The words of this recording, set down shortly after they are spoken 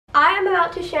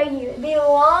about to show you the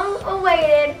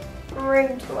long-awaited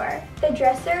room tour. The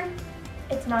dresser,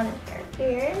 it's not in here.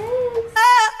 Here it is.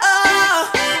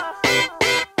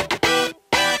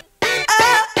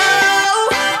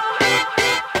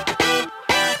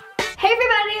 Hey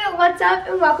everybody, what's up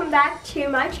and welcome back to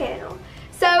my channel.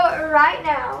 So right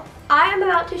now, I am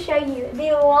about to show you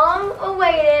the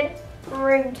long-awaited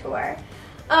room tour.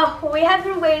 Oh, we have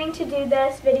been waiting to do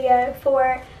this video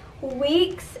for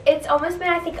weeks. It's almost been,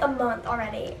 I think, a month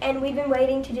already, and we've been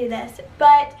waiting to do this.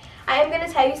 But I am going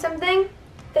to tell you something.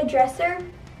 The dresser,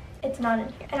 it's not in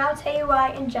here, and I'll tell you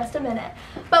why in just a minute.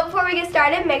 But before we get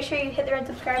started, make sure you hit the red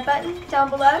subscribe button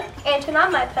down below and turn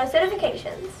on my post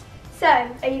notifications. So,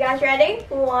 are you guys ready?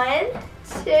 1,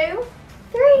 2,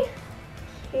 3.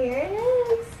 Here it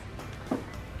is.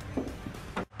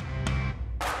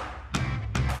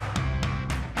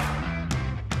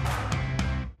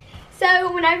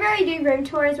 So whenever I do room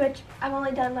tours, which I've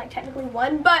only done like technically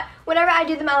one, but whenever I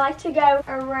do them, I like to go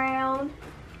around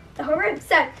the whole room.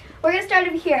 So we're gonna start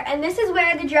over here, and this is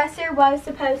where the dresser was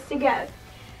supposed to go.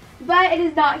 But it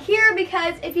is not here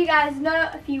because if you guys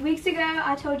know, a few weeks ago,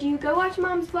 I told you go watch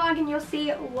Mom's vlog and you'll see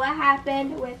what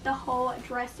happened with the whole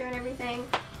dresser and everything.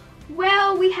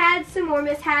 Well, we had some more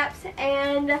mishaps,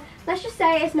 and let's just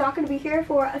say it's not going to be here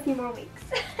for a few more weeks.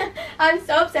 I'm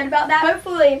so upset about that.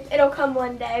 Hopefully, it'll come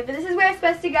one day, but this is where it's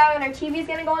supposed to go, and our TV is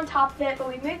going to go on top of it, but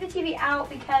we moved the TV out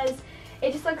because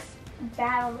it just looks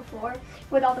bad on the floor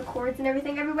with all the cords and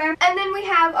everything everywhere. And then we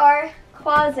have our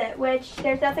closet, which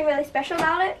there's nothing really special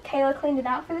about it. Kayla cleaned it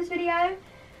out for this video,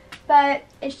 but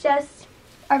it's just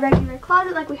a regular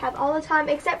closet like we have all the time,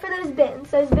 except for those bins.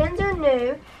 Those bins are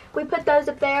new. We put those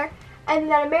up there,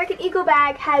 and that American Eagle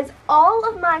bag has all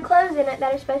of my clothes in it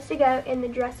that are supposed to go in the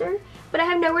dresser, but I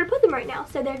have nowhere to put them right now,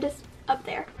 so they're just up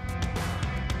there.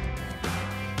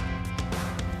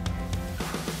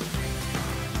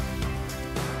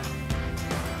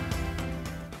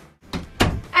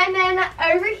 And then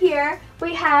over here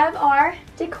we have our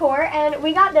decor, and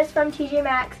we got this from TJ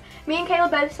Maxx. Me and Kayla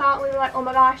both saw it and we were like, oh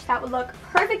my gosh, that would look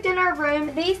perfect in our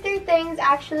room. These 3 things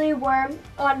actually were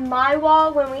on my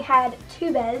wall when we had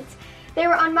 2 beds. They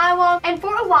were on my wall, and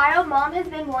for a while Mom has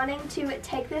been wanting to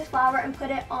take this flower and put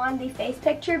it on the face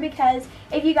picture, because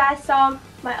if you guys saw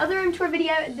my other room tour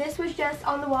video, this was just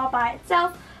on the wall by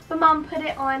itself, but Mom put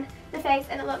it on the face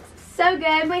and it looks so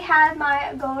good. We have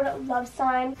my gold love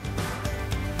sign.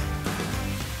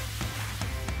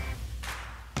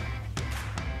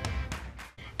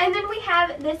 And then we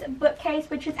have this bookcase,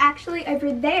 which is actually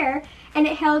over there, and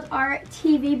it held our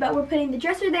TV, but we're putting the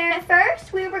dresser there. At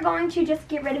first, we were going to just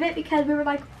get rid of it because we were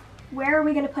like, where are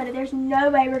we going to put it? There's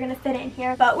no way we're going to fit it in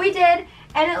here. But we did,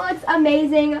 and it looks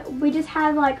amazing. We just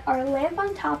have like our lamp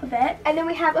on top of it. And then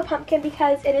we have a pumpkin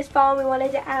because it is fall and we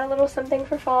wanted to add a little something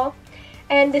for fall.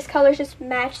 And this color just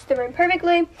matched the room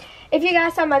perfectly. If you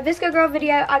guys saw my Vigo girl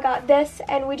video, I got this,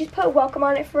 and we just put welcome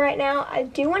on it for right now. I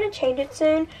do want to change it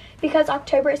soon because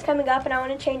October is coming up, and I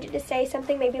want to change it to say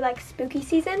something maybe like spooky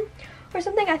season or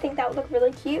something. I think that would look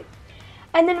really cute.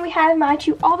 And then we have my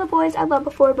To All the Boys I Loved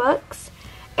Before books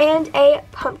and a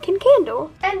pumpkin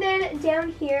candle. And then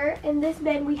down here in this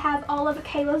bin we have all of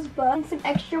Kayla's books and some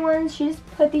extra ones. She just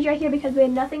put these right here because we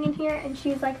had nothing in here, and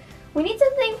she was like, we need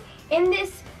something in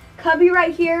this cubby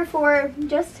right here for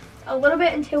just a little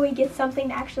bit until we get something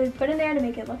to actually put in there to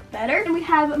make it look better. And we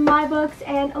have my books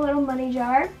and a little money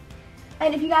jar.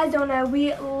 And if you guys don't know,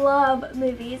 we love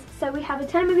movies. So we have a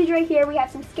ton of movies right here. We have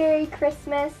some scary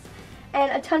Christmas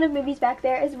and a ton of movies back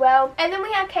there as well. And then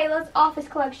we have Kayla's Office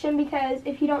collection, because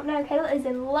if you don't know, Kayla is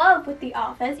in love with The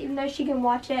Office. Even though she can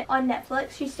watch it on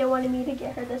Netflix, she still wanted me to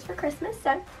get her this for Christmas,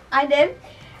 so I did.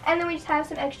 And then we just have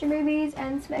some extra movies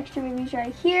and some extra movies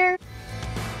right here.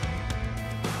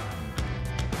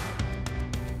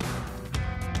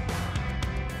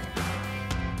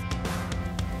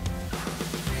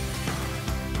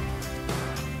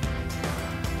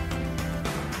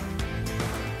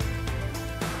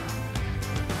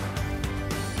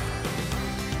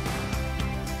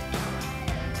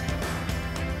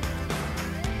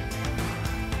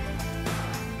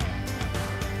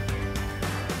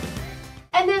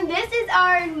 And then this is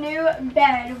our new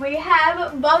bed. We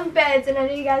have bunk beds, and I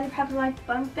know you guys are probably like,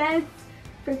 bunk beds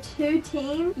for 2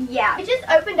 teams? Yeah. It just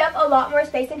opened up a lot more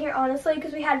space in here, honestly,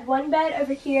 because we had 1 bed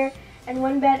over here and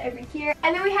 1 bed over here.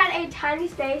 And then we had a tiny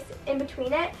space in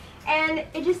between it, and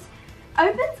it just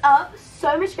opens up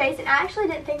so much space, and I actually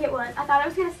didn't think it was. I thought it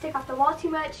was going to stick off the wall too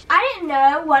much. I didn't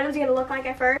know what it was going to look like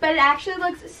at first, but it actually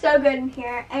looks so good in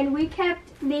here. And we kept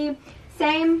the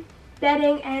same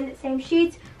bedding and same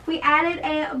sheets. We added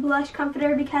a blush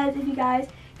comforter because if you guys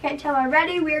Can't tell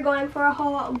already. We are going for a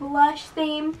whole blush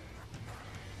theme.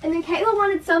 And then Kayla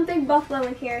wanted something buffalo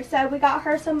in here, so we got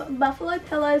her some buffalo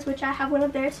pillows, which I have one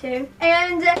of there too.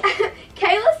 And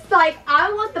Kayla's like,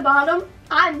 I want the bottom.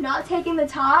 I'm not taking the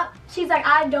top. She's like,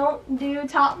 I don't do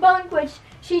top bunk, which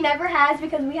she never has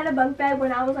because we had a bunk bed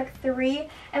when I was like 3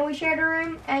 and we shared a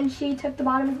room, and she took the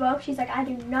bottom as well. She's like, I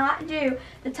do not do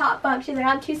the top bunk. She's like,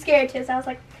 I'm too scared to. So I was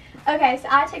like, okay, so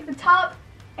I take the top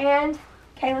and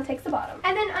Kayla takes the bottom.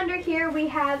 And then under here we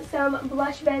have some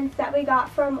blush bins that we got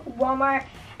from Walmart.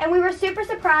 And we were super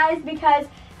surprised because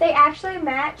they actually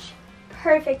match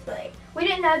perfectly. We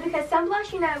didn't know because some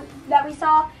blush, you know, that we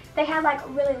saw, they had like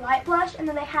really light blush and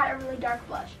then they had a really dark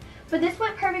blush. But this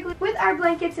went perfectly with our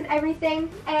blankets and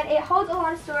everything, and it holds a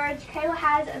lot of storage. Kayla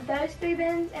has those 3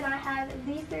 bins and I have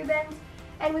these 3 bins.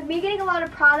 And with me getting a lot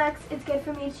of products, it's good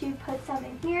for me to put some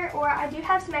in here, or I do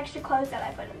have some extra clothes that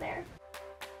I put in there.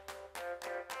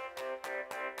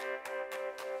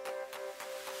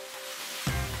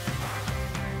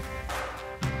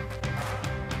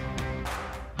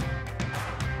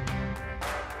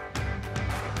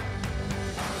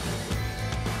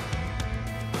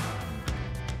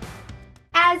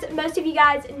 As most of you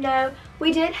guys know,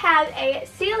 we did have a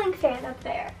ceiling fan up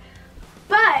there,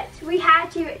 but we had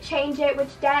to change it, which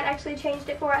Dad actually changed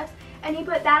it for us, and he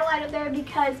put that light up there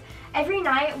because every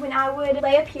night when I would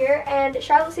lay up here, and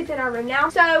Charlotte sleeps in our room now,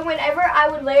 so whenever I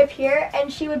would lay up here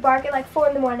and she would bark at like 4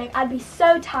 in the morning, I'd be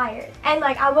so tired and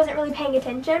like I wasn't really paying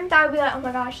attention, so I would be like, oh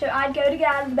my gosh. So I'd go to get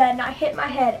out of the bed and I hit my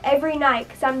head every night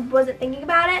because I wasn't thinking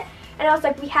about it. And I was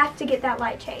like, we have to get that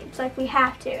light changed. Like, we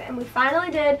have to. And we finally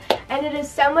did. And it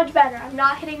is so much better. I'm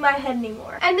not hitting my head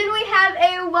anymore. And then we have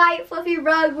a white fluffy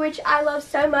rug, which I love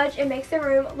so much. It makes the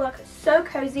room look so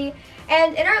cozy.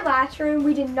 And in our last room,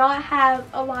 we did not have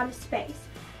a lot of space.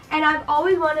 And I've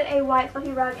always wanted a white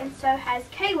fluffy rug, and so has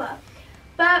Kayla.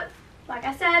 But like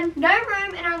I said, no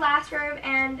room in our last room,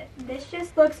 and this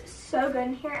just looks so good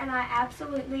in here, and I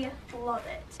absolutely love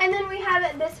it. And then we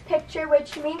have this picture,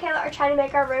 which me and Kayla are trying to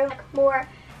make our room more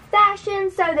fashion,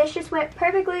 so this just went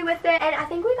perfectly with it. And I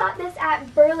think we got this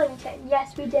at Burlington.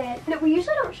 Yes, we did. We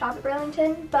usually don't shop at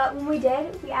Burlington, but when we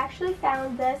did, we actually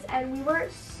found this, and we were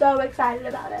so excited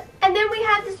about it. And then we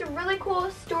have this really cool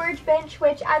storage bench,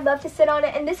 which I'd love to sit on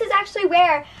it, and this is actually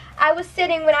where I was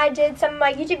sitting when I did some of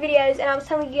my YouTube videos, and I was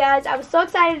telling you guys I was so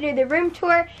excited to do the room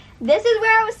tour. This is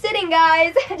where I was sitting,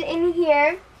 guys. And in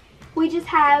here, we just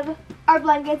have our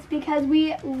blankets because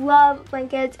we love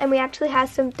blankets, and we actually have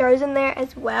some throws in there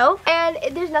as well. And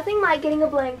there's nothing like getting a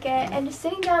blanket and just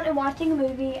sitting down and watching a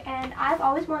movie, and I've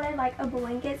always wanted like a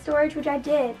blanket storage, which I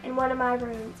did in one of my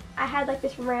rooms. I had like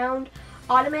this round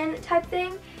ottoman type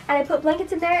thing, and I put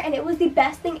blankets in there, and it was the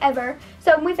best thing ever.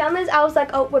 So when we found this, I was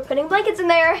like, oh, we're putting blankets in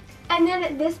there. And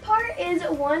then this part is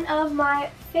one of my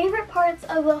favorite parts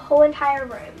of the whole entire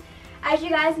room. As you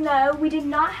guys know, we did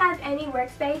not have any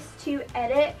workspace to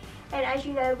edit, and as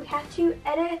you know, we have to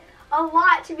edit a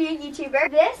lot to be a YouTuber.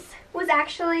 This was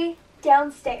actually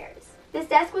downstairs. This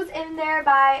desk was in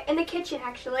the kitchen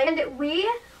actually, and we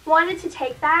wanted to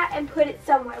take that and put it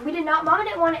somewhere. We did not, Mama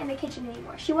didn't want it in the kitchen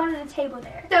anymore. She wanted a table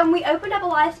there. So when we opened up a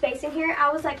lot of space in here,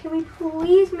 I was like, can we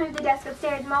please move the desk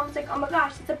upstairs? And Mom was like, oh my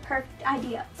gosh, that's a perfect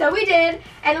idea. So we did,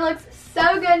 and it looks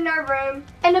so good in our room.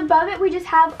 And above it, we just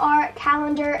have our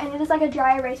calendar, and it is like a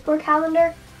dry erase board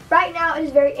calendar. Right now, it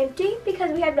is very empty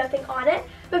because we have nothing on it.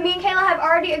 But me and Kayla have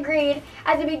already agreed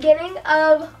at the beginning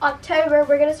of October,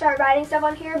 we're going to start writing stuff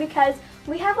on here because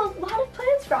we have a lot of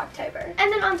plans for October. And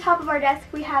then on top of our desk,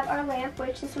 we have our lamp,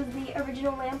 which this was the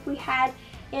original lamp we had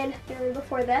in the room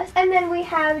before this. And then we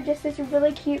have just this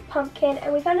really cute pumpkin,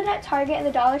 and we found it at Target in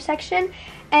the dollar section,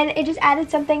 and it just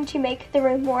added something to make the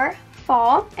room more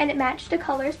fall, and it matched the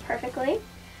colors perfectly.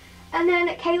 And then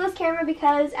Kayla's camera,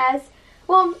 because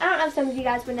well, I don't know if some of you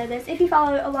guys would know this. If you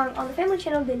follow along on the family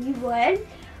channel, then you would.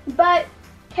 But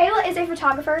Kayla is a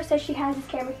photographer, so she has this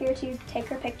camera here to take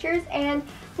her pictures. And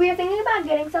we are thinking about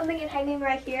getting something and hanging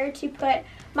right here to put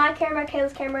my camera,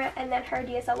 Kayla's camera, and then her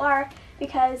DSLR,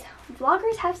 because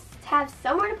vloggers have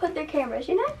somewhere to put their cameras,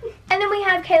 you know? And then we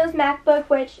have Kayla's MacBook,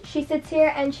 which she sits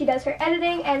here and she does her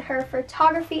editing and her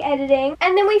photography editing.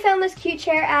 And then we found this cute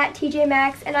chair at TJ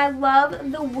Maxx, and I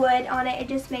love the wood on it. It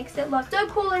just makes it look so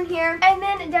cool in here. And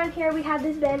then down here we have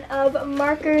this bin of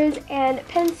markers and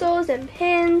pencils and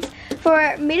pens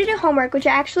for me to do homework, which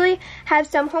I actually have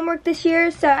some homework this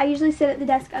year, so I usually sit at the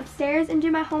desk upstairs and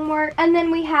do my homework. And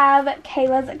then we have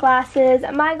Kayla's glasses,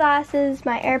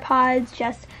 my AirPods,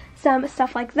 just some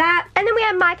stuff like that. And then we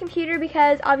have my computer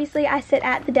because obviously I sit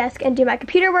at the desk and do my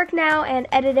computer work now and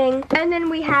editing. And then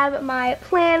we have my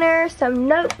planner, some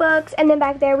notebooks, and then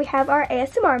back there we have our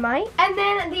ASMR mic. And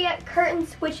then the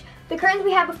curtains, which the curtains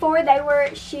we had before, they were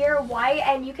sheer white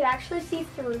and you could actually see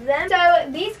through them.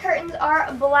 So these curtains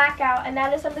are blackout, and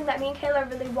that is something that me and Kayla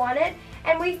really wanted.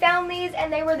 And we found these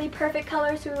and they were the perfect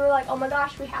color, so we were like, oh my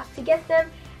gosh, we have to get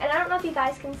them. And I don't know if you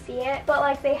guys can see it, but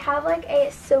like they have like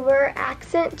a silver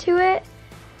accent to it,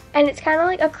 and it's kind of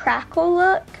like a crackle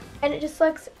look, and it just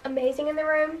looks amazing in the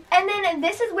room. And then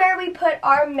this is where we put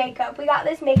our makeup. We got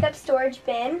this makeup storage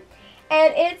bin,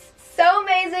 and it's so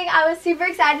amazing. I was super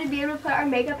excited to be able to put our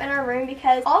makeup in our room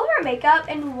because all of our makeup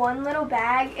in one little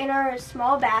bag in our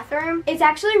small bathroom, it's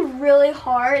actually really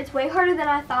hard. It's way harder than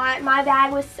I thought. My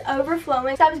bag was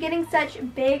overflowing, so I was getting such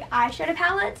big eyeshadow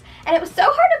palettes, and it was so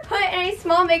hard to put in a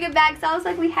small makeup bag, so I was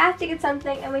like, we have to get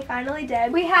something, and we finally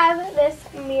did. We have this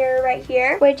mirror right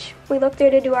here, which we looked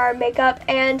through to do our makeup,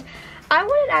 and I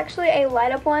wanted actually a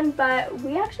light up one, but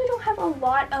we actually don't have a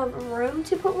lot of room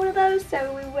to put one of those,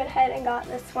 so we went ahead and got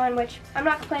this one, which I'm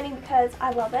not complaining because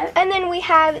I love it. And then we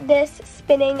have this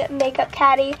spinning makeup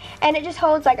caddy, and it just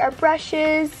holds like our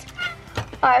brushes,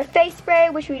 our face spray,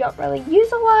 which we don't really use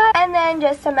a lot, and then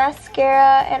just some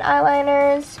mascara and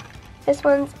eyeliners. This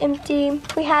one's empty.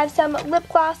 We have some lip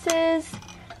glosses,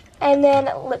 and then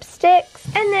lipsticks.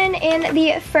 And then in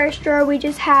the first drawer, we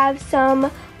just have some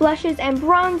blushes and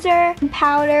bronzer,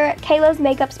 powder, Kayla's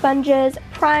makeup sponges,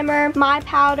 primer, my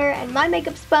powder, and my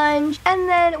makeup sponge. And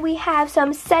then we have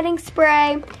some setting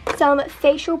spray, some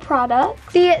facial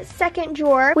products. The second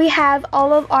drawer, we have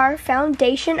all of our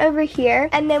foundation over here.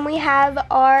 And then we have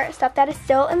our stuff that is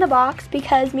still in the box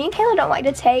because me and Kayla don't like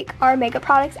to take our makeup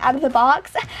products out of the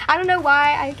box. I don't know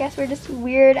why. I guess we're just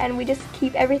weird and we just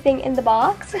keep everything in the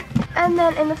box. And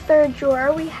then in the third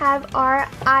drawer, we have our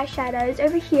eyeshadows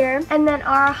over here, and then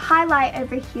our highlight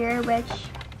over here, which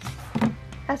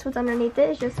that's what's underneath it,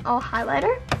 is just all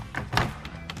highlighter.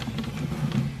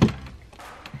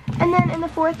 And then in the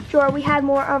fourth drawer, we have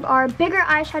more of our bigger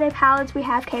eyeshadow palettes. We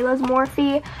have Kayla's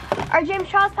Morphe, our James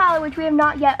Charles palette, which we have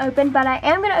not yet opened, but I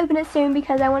am going to open it soon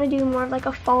because I want to do more of like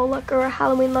a fall look or a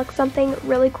Halloween look, something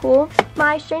really cool.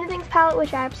 My Stranger Things palette,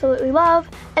 which I absolutely love,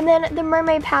 and then the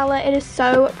Mermaid palette. It is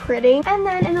so pretty. And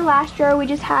then in the last drawer, we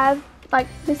just have, like,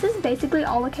 this is basically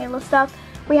all the Kayla stuff.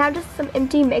 We have just some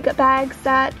empty makeup bags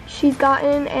that she's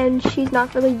gotten and she's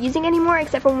not really using anymore,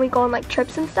 except for when we go on like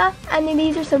trips and stuff. And then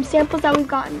these are some samples that we've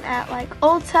gotten at like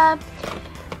Ulta,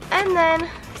 and then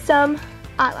some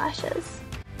eyelashes.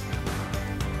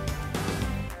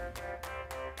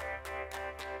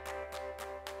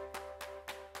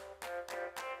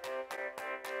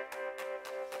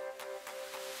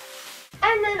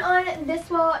 And then on this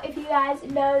wall, if you guys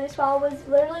know, this wall was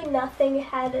literally nothing, it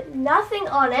had nothing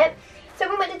on it. So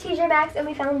we went to TJ Maxx and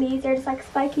we found these. They're just like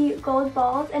spiky gold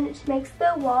balls, and it just makes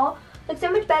the wall look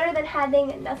so much better than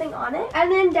having nothing on it.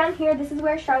 And then down here, this is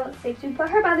where Charlotte sleeps. We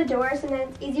put her by the doors, and then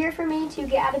it's easier for me to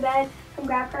get out of bed, come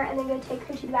grab her, and then go take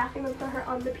her to the bathroom and put her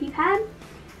on the pee pad.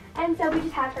 And so we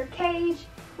just have her cage.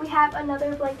 We have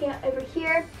another blanket over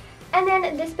here. And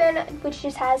then this bin, which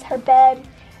just has her bed.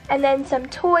 And then some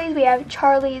toys. We have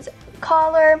Charlie's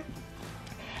collar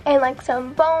and like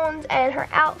some bones and her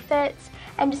outfits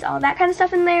and just all that kind of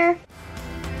stuff in there.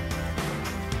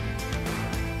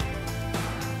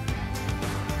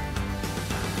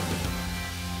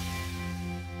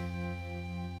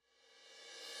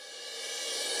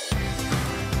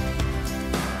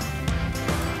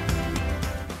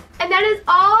 And that is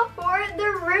all for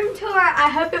the room tour. I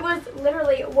hope it was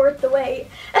literally worth the wait.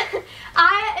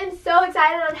 I am so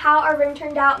excited on how our room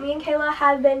turned out. Me and Kayla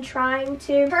have been trying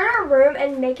to turn our room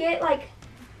and make it like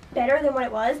better than what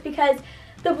it was, because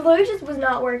the blue just was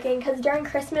not working, because during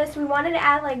Christmas we wanted to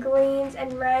add like greens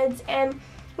and reds, and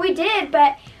we did,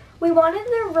 but we wanted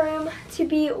the room to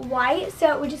be white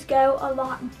so it would just go a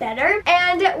lot better.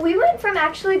 And we went from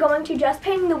actually going to just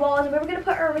painting the walls, and we were going to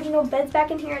put our original beds back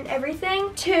in here and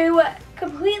everything, to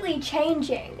completely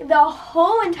changing the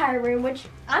whole entire room, which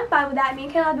I'm fine with that. Me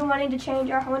and Kayla have been wanting to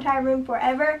change our whole entire room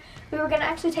forever. We were going to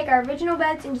actually take our original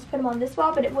beds and just put them on this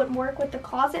wall, but it wouldn't work with the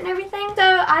closet and everything.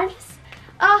 So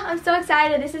I'm so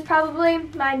excited. This is probably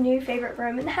my new favorite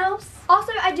room in the house.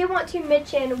 Also, I do want to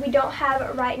mention, we don't have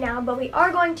it right now, but we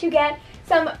are going to get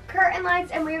some curtain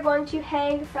lights, and we are going to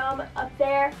hang from up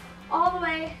there all the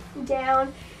way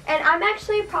down. And I'm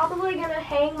actually probably going to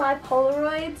hang my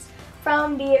Polaroids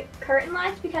from the curtain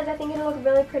lights because I think it'll look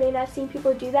really pretty, and I've seen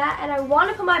people do that. And I want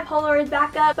to put my Polaroids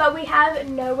back up, but we have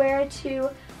nowhere to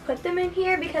put them in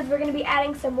here because we're going to be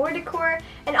adding some more decor.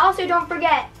 And also, don't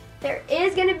forget, there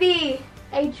is going to be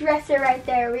a dresser right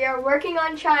there. We are working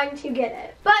on trying to get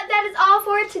it. But that is all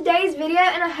for today's video,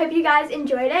 and I hope you guys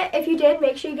enjoyed it. If you did,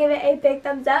 make sure you give it a big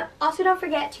thumbs up. Also, don't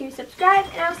forget to subscribe,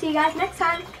 and I'll see you guys next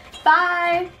time.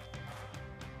 Bye!